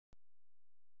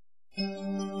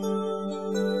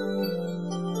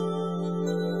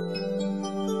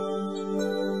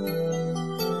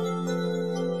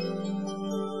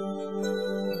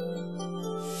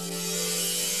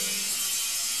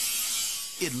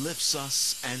lifts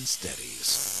us and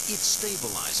steadies. It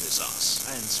stabilizes us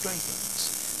and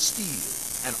strengthens.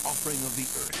 Steel, an offering of the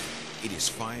earth. It is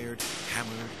fired,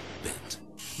 hammered, bent.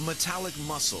 Metallic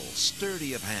muscle,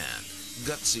 sturdy of hand,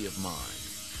 gutsy of mind.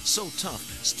 So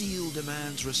tough, steel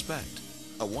demands respect.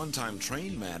 A one-time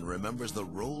trained man remembers the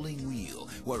rolling wheel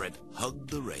where it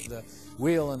hugged the rail. The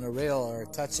wheel and the rail are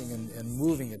touching and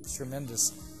moving at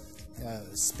tremendous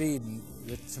speed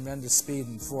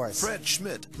and force. Fred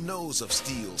Schmidt knows of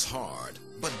steel's hard,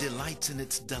 but delights in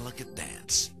its delicate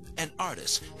dance. An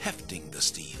artist hefting the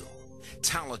steel.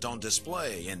 Talent on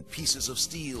display in pieces of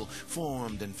steel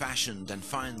formed and fashioned and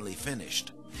finally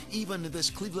finished. Even in this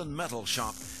Cleveland metal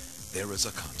shop, there is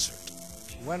a concert.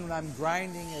 When I'm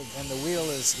grinding and the wheel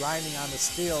is grinding on the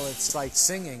steel, it's like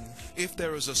singing. If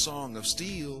there is a song of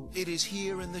steel, it is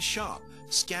here in the shop,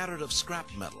 scattered of scrap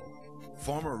metal.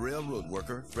 Former railroad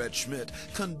worker Fred Schmidt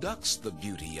conducts the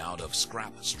beauty out of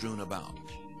scrap strewn about.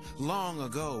 Long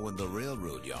ago in the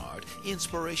railroad yard,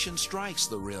 inspiration strikes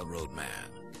the railroad man.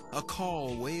 A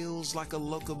call wails like a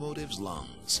locomotive's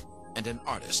lungs, and an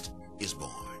artist is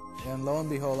born. And lo and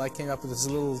behold, I came up with this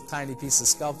little tiny piece of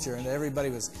sculpture, and everybody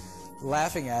was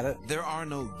laughing at it. There are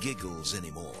no giggles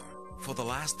anymore. For the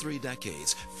last 3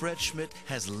 decades, Fred Schmidt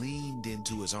has leaned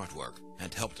into his artwork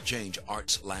and helped change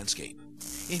art's landscape.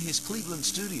 In his Cleveland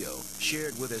studio,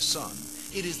 shared with his son,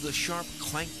 it is the sharp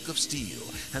clank of steel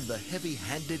and the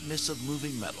heavy-handedness of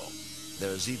moving metal.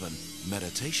 There's even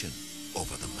meditation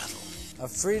over the metal. A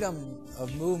freedom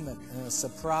of movement and a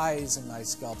surprise in my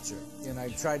sculpture. And I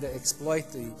tried to exploit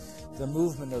the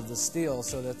movement of the steel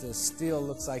so that the steel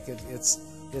looks like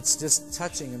it's just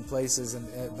touching in places,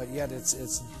 but yet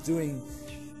it's doing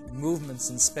movements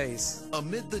in space.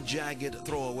 Amid the jagged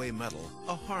throwaway metal,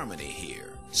 a harmony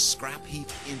here, scrap heap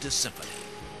into symphony.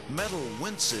 Metal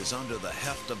winces under the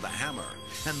heft of the hammer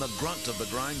and the grunt of the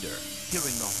grinder,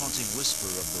 hearing the haunting whisper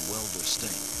of the welder's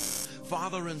sting.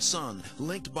 Father and son,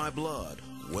 linked by blood,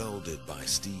 welded by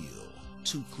steel.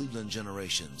 2 Cleveland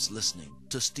generations listening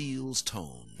to steel's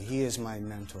tone. He is my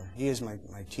mentor. He is my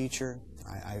teacher.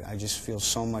 I just feel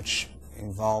so much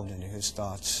involved into his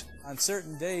thoughts. On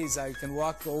certain days, I can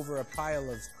walk over a pile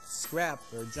of scrap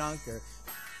or junk or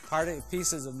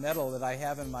pieces of metal that I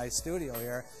have in my studio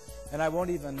here, and I won't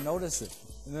even notice it.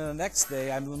 And then the next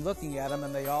day, I'm looking at them,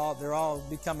 and they're all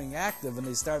becoming active, and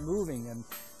they start moving, and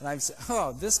I'm saying,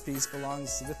 oh, this piece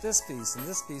belongs with this piece, and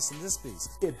this piece, and this piece.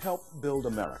 It helped build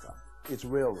America. Its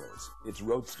railroads, its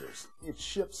roadsters, its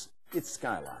ships, its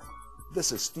skyline.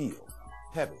 This is steel,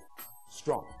 heavy,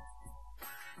 strong,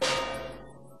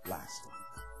 lasting.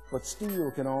 But steel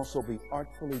can also be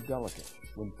artfully delicate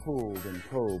when pulled and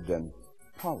probed and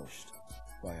polished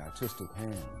by artistic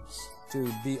hands. To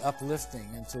be uplifting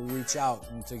and to reach out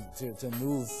and to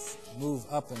move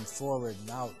up and forward and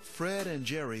out. Fred and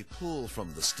Jerry pull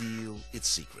from the steel its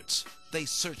secrets. They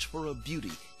search for a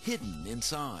beauty hidden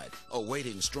inside,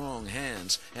 awaiting strong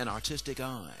hands and artistic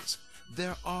eyes.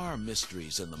 There are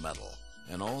mysteries in the metal,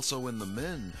 and also in the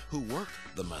men who work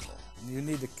the metal. You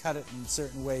need to cut it in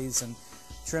certain ways and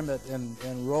trim it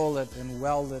and roll it and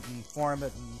weld it and form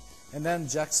it and then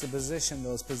juxtaposition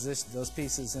those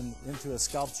pieces into a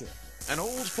sculpture. An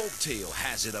old folk tale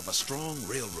has it of a strong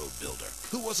railroad builder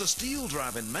who was a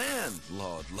steel-driving man.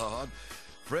 Lord.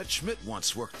 Fred Schmidt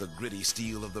once worked the gritty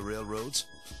steel of the railroads.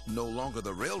 No longer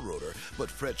the railroader, but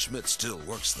Fred Schmidt still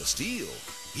works the steel.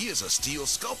 He is a steel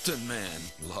sculpting man.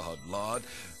 Lord.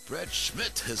 Fred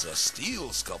Schmidt is a steel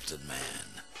sculpting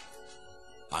man.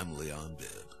 I'm Leon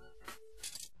Bibb.